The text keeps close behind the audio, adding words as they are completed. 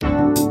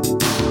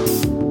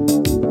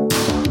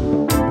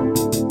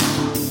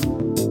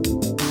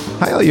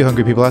Hi, all you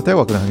hungry people out there.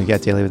 Welcome to Hungry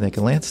Cat Daily with Nick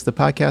and Lance, the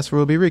podcast where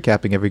we'll be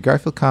recapping every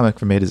Garfield comic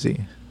from A to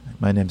Z.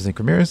 My name is Nick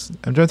Ramirez.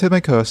 I'm joined with my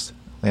co-host,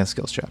 Lance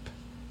Skillstrap.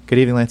 Good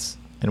evening, Lance,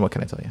 and what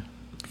can I tell you?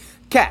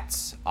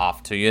 Cats,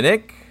 off to you,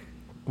 Nick.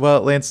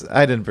 Well, Lance,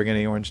 I didn't bring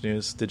any orange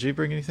news. Did you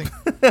bring anything?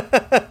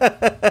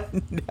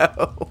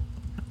 No.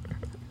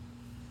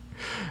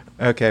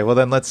 Okay, well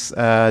then let's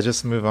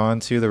just move on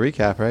to the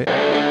recap, right?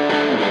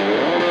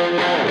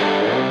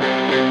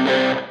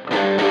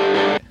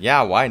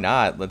 Yeah, why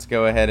not? Let's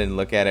go ahead and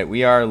look at it.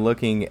 We are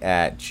looking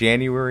at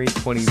January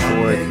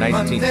 24th,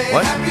 19...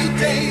 What?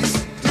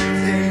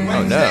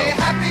 Oh, no.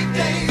 Happy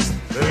days.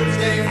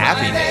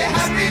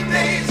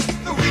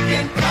 The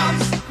weekend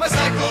comes. My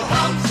cycle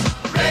hums.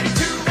 Ready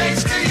to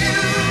race to you.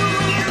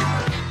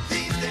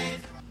 These days.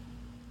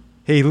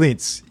 Hey,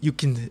 Lance, you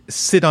can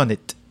sit on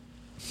it.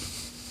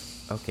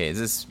 Okay,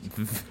 is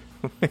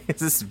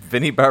this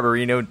Vinnie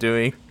Barbarino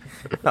doing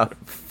a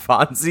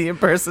Fonzie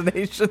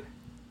impersonation?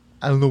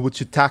 I don't know what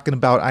you're talking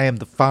about. I am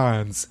the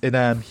Fonz, and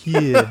I'm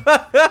here.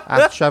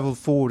 I've traveled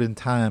forward in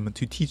time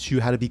to teach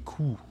you how to be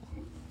cool.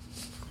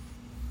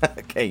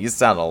 Okay, you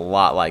sound a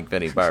lot like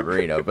Vinnie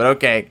Barbarino, but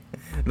okay.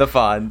 The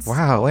Fonz.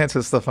 Wow, Lance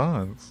is the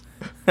Fonz.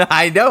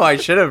 I know, I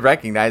should have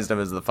recognized him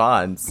as the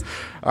Fonz.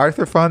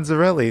 Arthur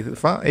Fonzarelli,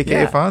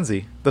 a.k.a. Yeah.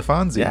 Fonzie. The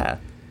Fonzie. Yeah.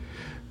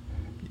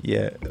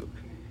 Yeah.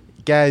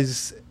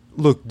 Guys,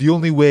 look, the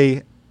only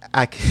way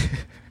I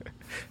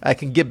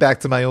can get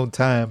back to my own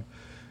time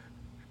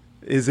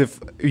is if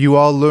you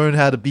all learn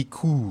how to be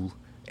cool.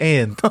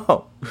 And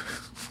Oh.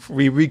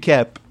 we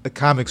recap a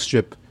comic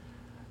strip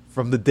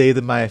from the day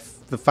that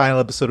the final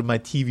episode of my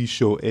TV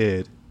show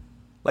aired.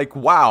 Like,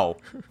 wow.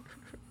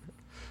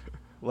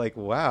 Like,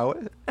 wow.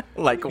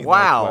 Like, Like,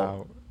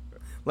 wow.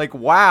 Like,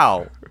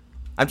 wow.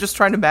 I'm just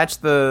trying to match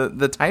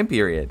the time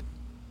period.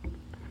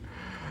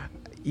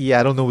 Yeah,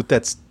 I don't know what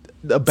that's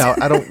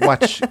about. I don't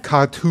watch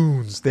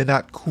cartoons. They're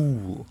not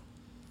cool.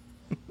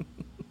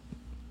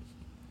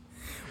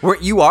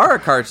 You are a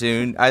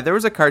cartoon. There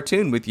was a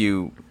cartoon with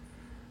you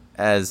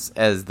as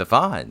the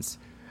Fonz.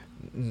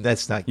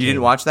 That's not You canon.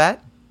 didn't watch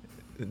that?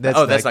 That's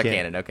That's not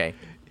canon. Okay.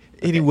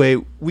 Anyway,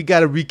 we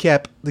got to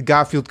recap the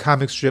Garfield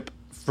comic strip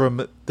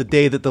from the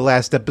day that the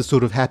last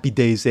episode of Happy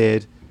Days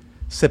aired,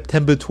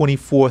 September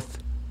 24th,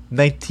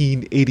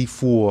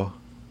 1984.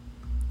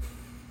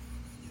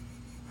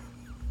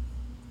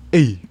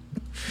 Hey.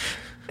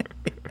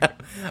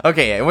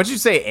 Okay, and once you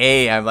say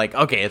A, I'm like,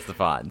 okay, it's the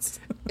Fonz.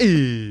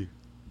 Hey.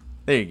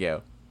 There you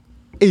go.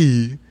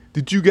 Hey.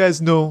 Did you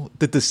guys know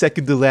that the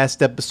second to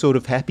last episode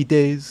of Happy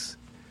Days,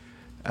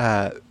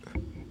 the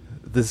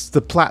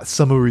plot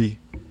summary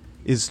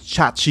is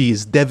Chachi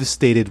is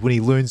devastated when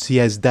he learns he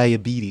has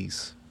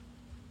diabetes.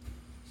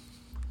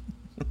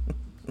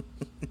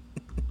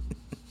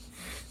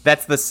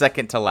 That's the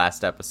second to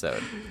last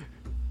episode.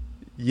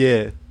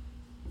 Yeah.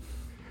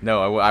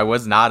 No, I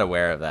was not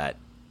aware of that.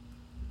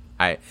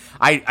 I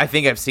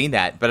think I've seen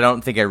that, but I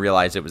don't think I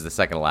realized it was the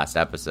second to last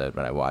episode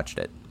when I watched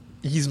it.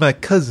 He's my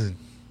cousin.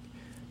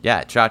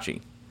 Yeah, Chachi.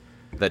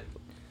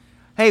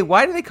 Hey,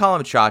 why do they call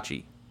him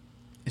Chachi?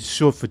 It's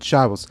short for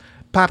Charles.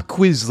 Pop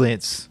quiz,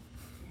 Lance.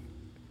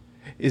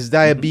 Is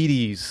getting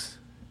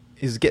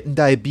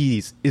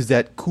diabetes, is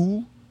that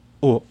cool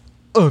or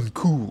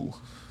uncool?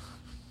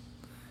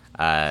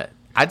 I'd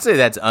say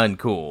that's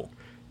uncool.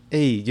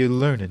 Hey, you're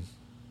learning.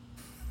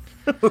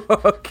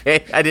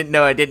 Okay, I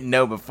didn't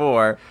know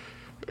before.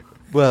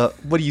 Well,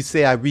 what do you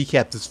say I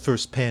recap this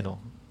first panel?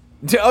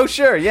 Oh,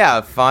 sure,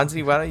 yeah.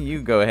 Fonzie, why don't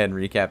you go ahead and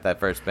recap that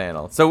first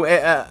panel? So,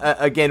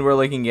 again, we're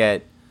looking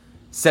at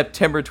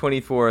September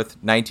 24th,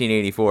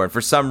 1984. And for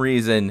some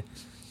reason,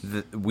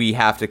 we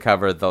have to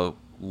cover the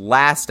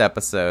last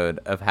episode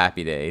of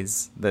Happy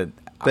Days. The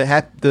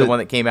one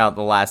that came out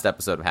the last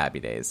episode of Happy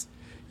Days.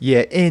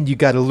 Yeah, and you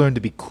gotta learn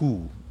to be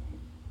cool.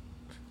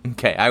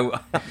 Okay,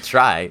 I'll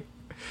try.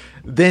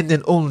 Then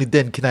and only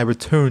then can I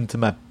return to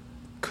my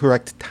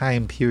correct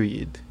time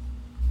period.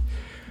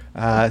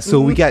 So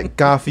we got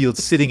Garfield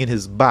sitting in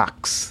his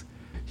box.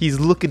 He's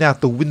looking out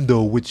the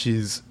window, which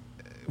is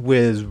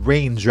where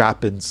rain's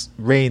dropping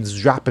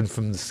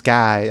from the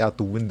sky out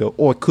the window,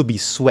 or it could be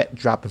sweat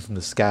dropping from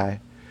the sky.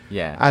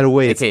 Yeah. Either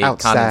way, it's AKA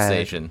outside.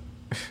 condensation.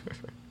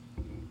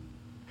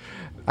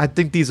 I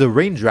think these are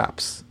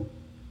raindrops.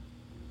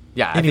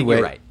 Yeah, I Anyway. think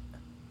you're right.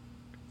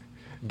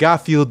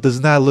 Garfield does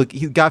not look.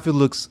 Garfield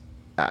looks.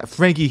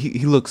 Frankie,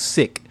 he looks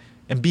sick,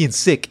 and being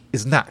sick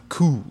is not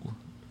cool.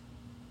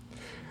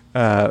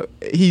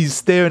 He's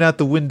staring out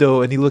the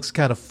window, and he looks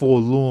kind of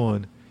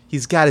forlorn.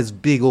 He's got his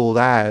big old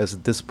eyes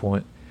at this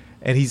point,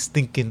 and he's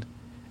thinking,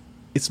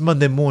 "It's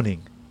Monday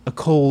morning, a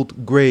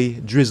cold, gray,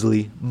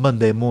 drizzly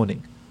Monday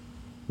morning.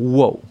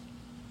 Whoa,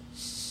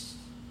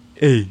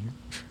 hey."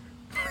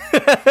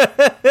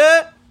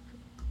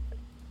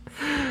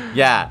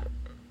 Yeah,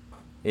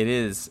 it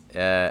is.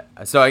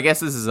 So I guess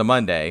this is a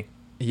Monday.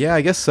 Yeah,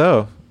 I guess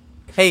so.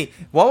 Hey,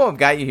 while I've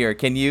got you here,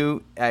 can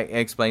you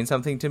explain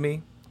something to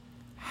me?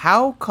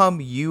 How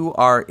come you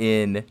are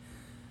in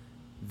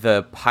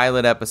the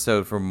pilot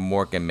episode for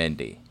Mork and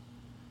Mindy?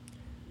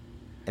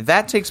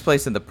 That takes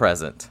place in the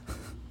present.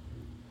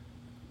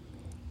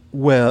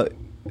 Well,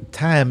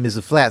 time is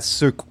a flat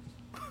circle.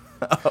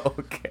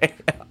 Okay,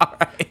 all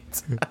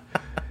right.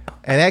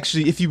 And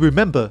actually, if you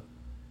remember,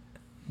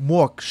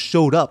 Mork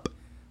showed up.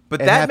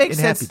 But in that makes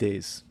in sense. Happy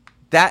Days.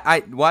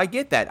 I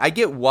get that. I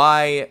get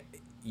why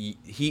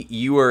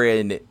you were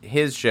in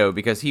his show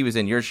because he was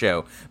in your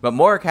show. But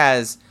Mork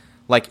has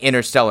like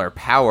interstellar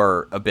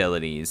power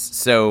abilities,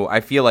 so I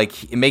feel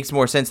like it makes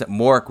more sense that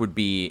Mork would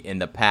be in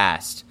the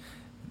past,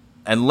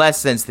 and less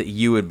sense that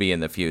you would be in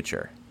the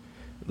future.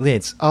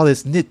 Lance, all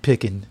this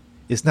nitpicking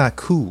is not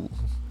cool.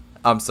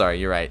 I'm sorry,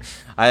 you're right.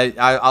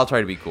 I'll try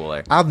to be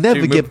cooler. I'll never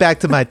Should we get move- back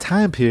to my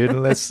time period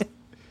unless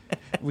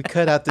we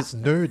cut out this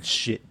nerd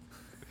shit.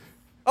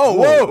 Oh,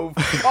 whoa,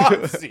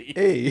 Foxy!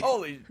 Hey.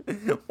 Holy,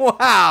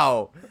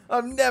 wow!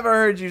 I've never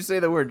heard you say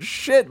the word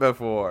shit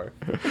before.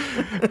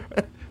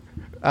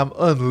 I'm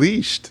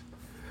unleashed.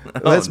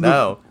 Oh,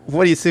 no.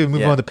 What do you say we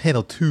move Yeah. on to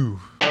panel 2?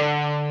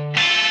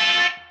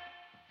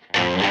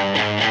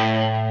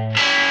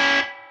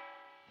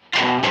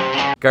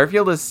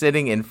 Garfield is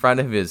sitting in front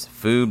of his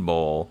food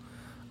bowl.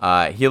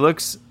 He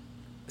looks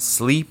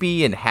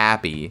sleepy and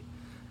happy,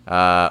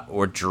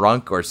 or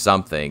drunk or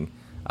something.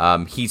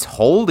 He's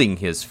holding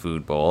his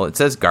food bowl. It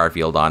says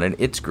Garfield on it.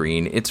 It's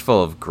green. It's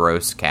full of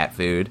gross cat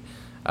food.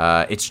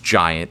 It's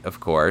giant, of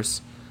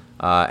course.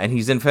 And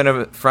he's in front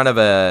of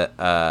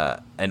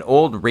an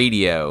old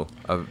radio,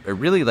 a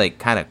really like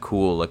kind of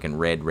cool looking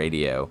red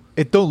radio.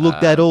 It don't look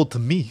that old to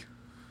me.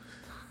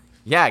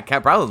 Yeah, it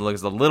probably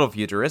looks a little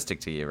futuristic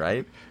to you,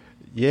 right?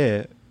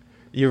 Yeah.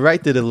 You're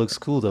right that it looks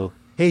cool, though.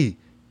 Hey,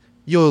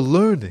 you're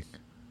learning.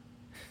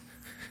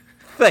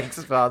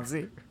 Thanks,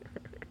 Fonzie.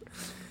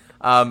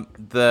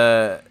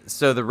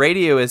 The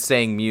radio is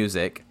saying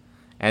music,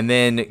 and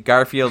then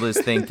Garfield is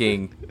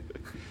thinking,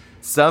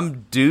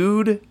 some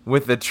dude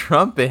with a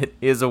trumpet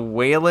is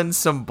wailing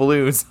some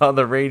blues on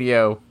the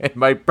radio, and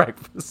my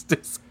breakfast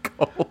is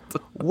cold.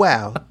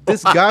 Wow,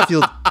 this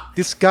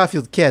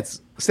Garfield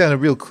cat's sounded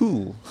real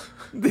cool.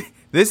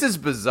 This is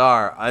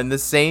bizarre. On the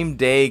same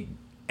day,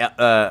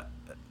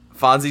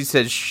 Fonzie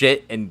says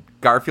shit and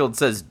Garfield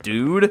says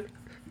dude.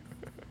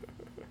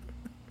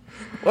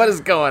 What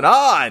is going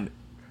on?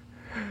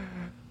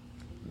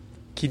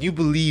 Can you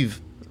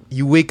believe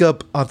you wake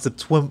up on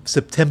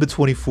September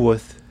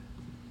 24th,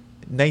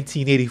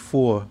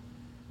 1984,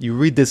 you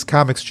read this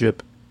comic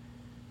strip,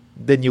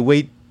 then you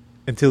wait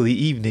until the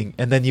evening,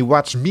 and then you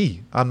watch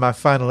me on my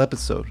final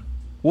episode.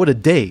 What a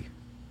day.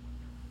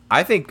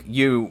 I think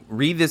you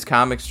read this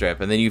comic strip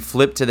and then you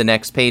flip to the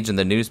next page in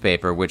the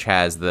newspaper, which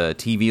has the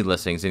TV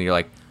listings, and you're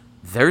like,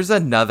 there's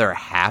another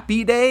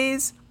Happy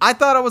Days? I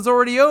thought it was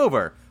already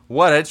over.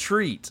 What a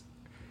treat.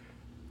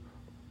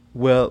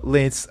 Well,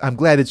 Lance, I'm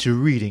glad that you're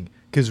reading,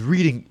 because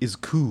reading is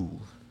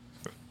cool.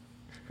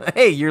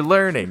 Hey, you're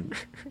learning.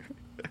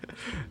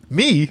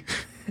 Me?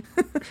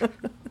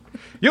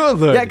 You're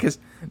learning. Yeah, because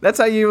that's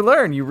how you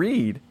learn. You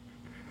read.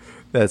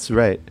 That's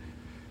right.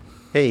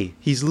 Hey,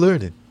 he's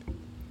learning.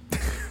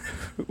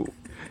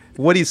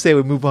 What do you say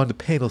we move on to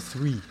panel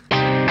 3?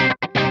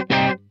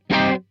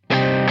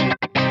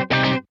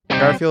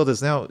 Garfield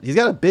is now... He's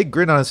got a big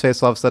grin on his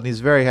face all of a sudden. He's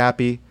very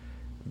happy.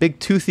 Big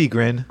toothy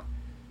grin.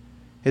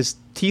 His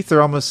teeth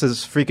are almost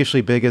as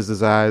freakishly big as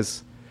his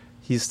eyes.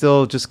 He's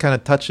still just kind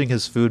of touching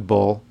his food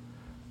bowl.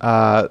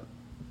 The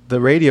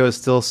radio is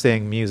still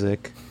saying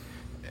music.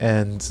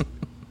 And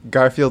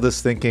Garfield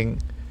is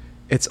thinking,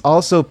 it's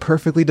also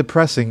perfectly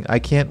depressing. I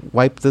can't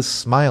wipe this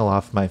smile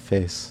off my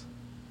face.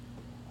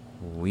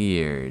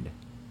 Weird.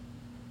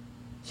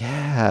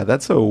 Yeah,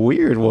 that's a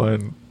weird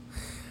one.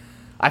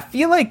 I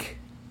feel like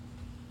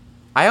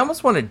I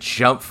almost want to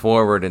jump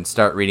forward and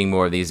start reading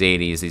more of these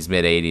 80s, these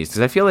mid-80s, because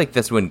I feel like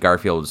that's when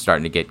Garfield was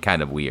starting to get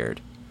kind of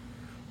weird.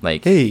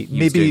 Like, Hey, he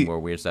was maybe- doing more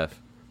weird stuff.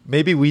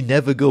 Maybe we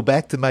never go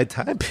back to my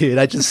time period.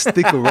 I just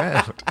stick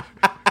around.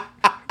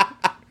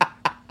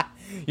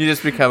 You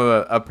just become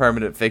a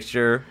permanent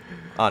fixture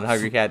on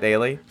Hungry Cat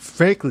Daily?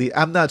 Frankly,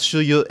 I'm not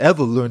sure you'll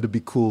ever learn to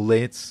be cool,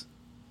 Lance.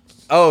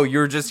 Oh,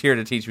 you're just here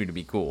to teach me to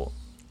be cool.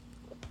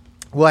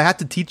 Well, I have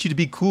to teach you to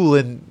be cool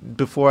and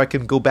before I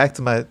can go back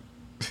to my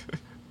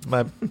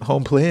my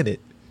home planet.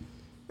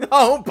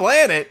 Oh,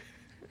 planet!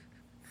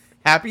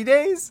 Happy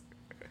Days?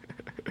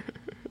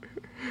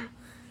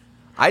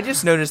 I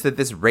just noticed that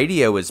this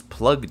radio is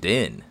plugged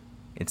in.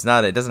 It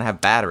doesn't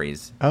have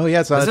batteries. Oh,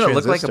 yeah, it's on Doesn't a it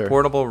look transistor. like a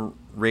portable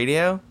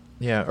radio?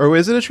 Yeah, or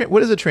is it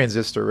what is a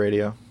transistor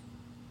radio?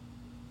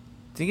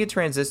 Do you get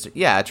transistor?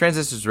 Yeah, a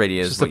transistor's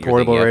radio is Just what a you're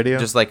portable thinking of. radio?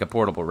 Just like a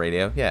portable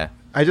radio, yeah.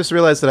 I just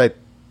realized that I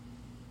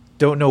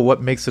don't know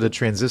what makes it a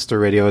transistor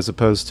radio as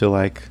opposed to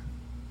like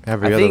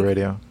every I other think-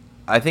 radio.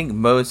 I think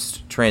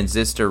most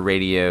transistor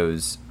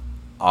radios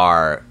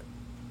are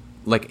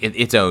like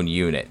its own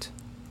unit.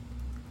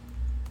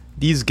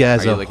 These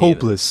guys Are you are looking at it?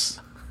 hopeless.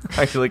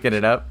 Are you looking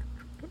it up?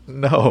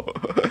 No.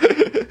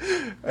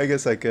 I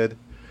guess I could.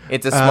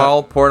 It's a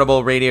small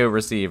portable radio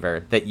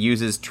receiver that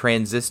uses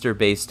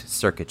transistor-based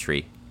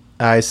circuitry.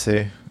 I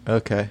see.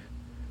 Okay.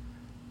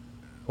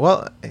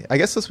 Well, I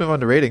guess let's move on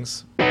to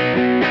ratings.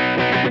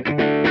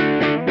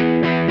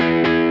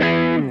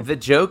 The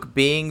joke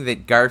being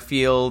that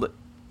Garfield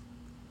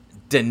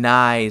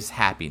denies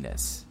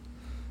happiness.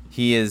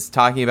 He is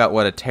talking about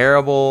what a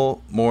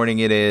terrible morning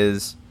it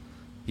is,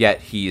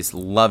 yet he's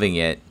loving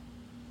it,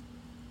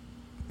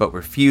 but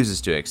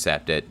refuses to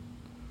accept it.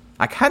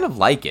 I kind of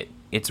like it.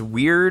 It's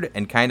weird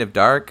and kind of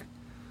dark.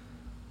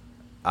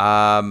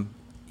 Yeah,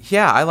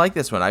 I like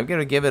this one. I'm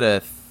going to give it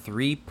a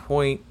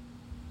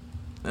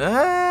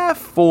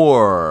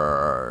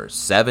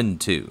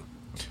 3.472.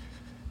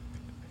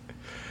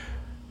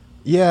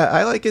 Yeah,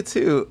 I like it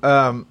too.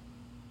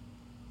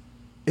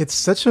 It's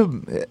such a.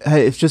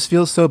 It just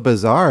feels so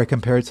bizarre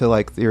compared to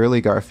like the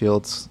early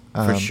Garfields.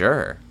 For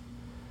sure.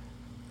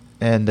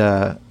 And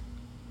yeah,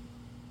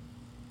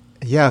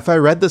 if I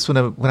read this when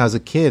I was a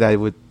kid, I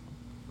would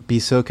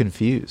be so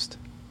confused.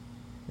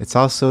 It's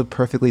all so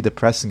perfectly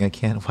depressing. I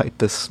can't wipe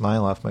this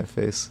smile off my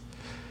face.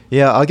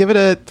 Yeah, I'll give it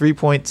a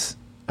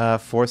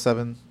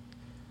 3.472.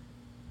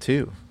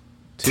 2.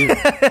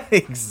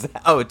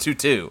 Oh, a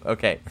 2-2.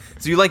 Okay,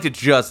 so you liked it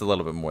just a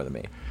little bit more than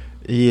me.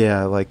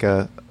 Yeah, like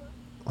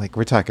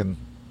we're talking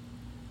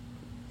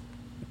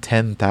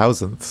 10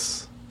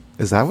 thousandths.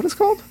 Is that what it's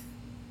called?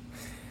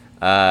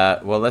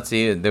 Well, let's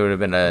see. There would have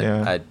been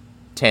a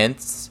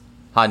tenths,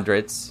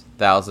 hundredths,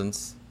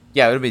 thousandths.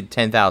 Yeah, it would be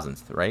 10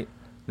 thousandths, right?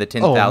 The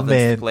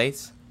 10,000th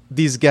place.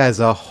 These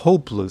guys are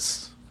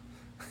hopeless.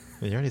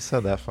 You already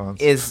said that,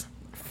 Fonz. Is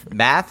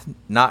math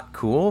not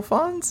cool,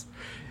 Fonz?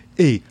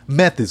 Hey,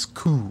 math is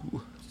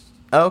cool.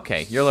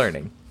 Okay, you're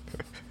learning.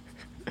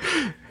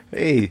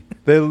 Hey,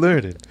 they're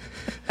learning.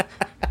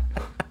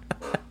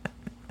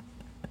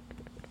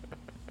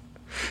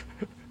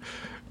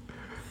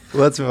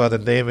 Let's move on to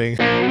naming.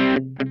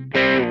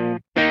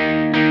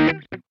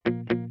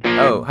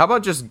 Oh, how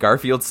about just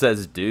Garfield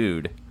says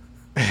dude?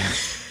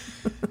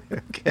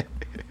 Okay.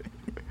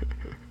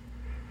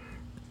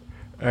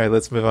 All right,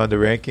 let's move on to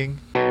ranking.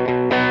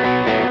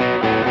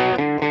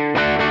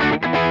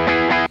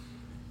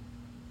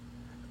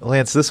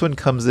 Lance, this one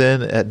comes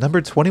in at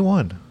number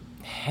 21.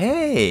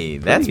 Hey,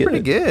 that's pretty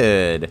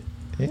good.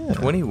 Yeah.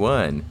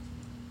 21.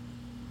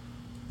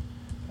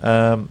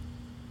 Well,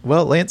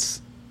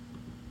 Lance,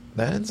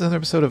 that ends another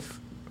episode of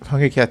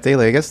Hungry Cat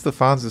Daily. I guess the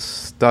Fonz is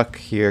stuck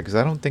here because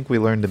I don't think we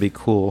learned to be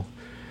cool.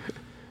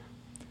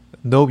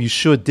 No, you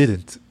sure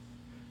didn't.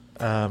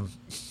 Are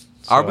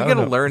we going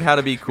to learn how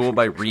to be cool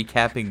by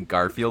recapping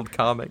Garfield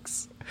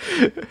comics?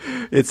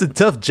 It's a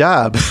tough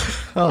job.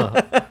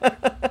 Huh.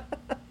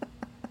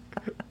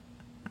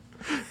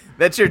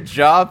 That's your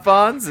job,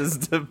 Fonz, is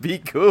to be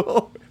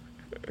cool?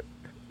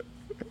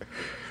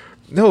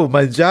 No,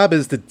 my job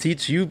is to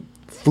teach you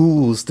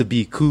fools to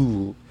be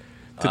cool.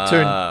 To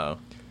turn.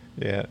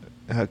 Yeah.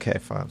 Okay,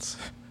 Fonz.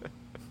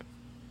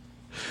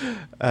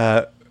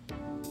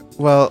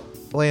 Well,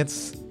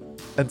 Lance,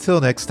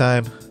 until next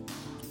time,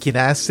 can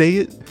I say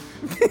it?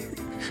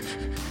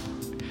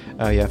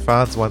 Oh, yeah,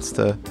 Fonz wants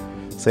to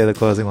say the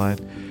closing line.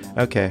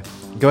 Okay,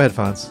 go ahead,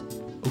 Fonz.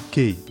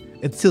 Okay,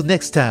 until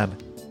next time,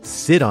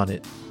 sit on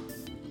it.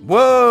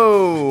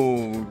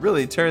 Whoa!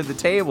 Really turned the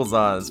tables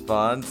on us,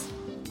 Fonz.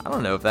 I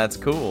don't know if that's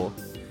cool.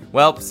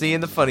 Well, see you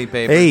in the funny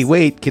papers. Hey,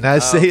 wait, can I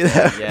say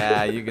that?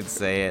 Yeah, you can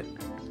say it.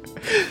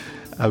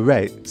 All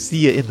right, see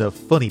you in the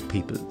funny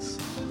papers.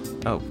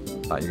 Oh,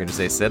 thought you were going to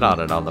say sit on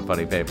it on the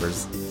funny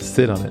papers.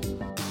 Sit on it.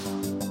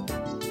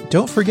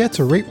 Don't forget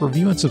to rate,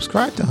 review, and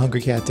subscribe to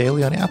Hungry Cat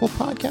Daily on Apple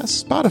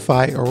Podcasts,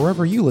 Spotify, or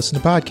wherever you listen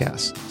to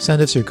podcasts.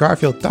 Send us your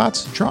Garfield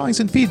thoughts, drawings,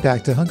 and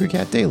feedback to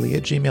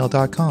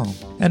hungrycatdaily@gmail.com.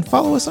 And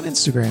follow us on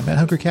Instagram at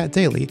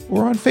hungrycatdaily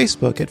or on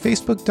Facebook at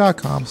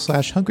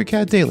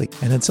facebook.com/hungrycatdaily.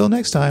 And until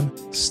next time,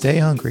 stay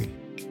hungry.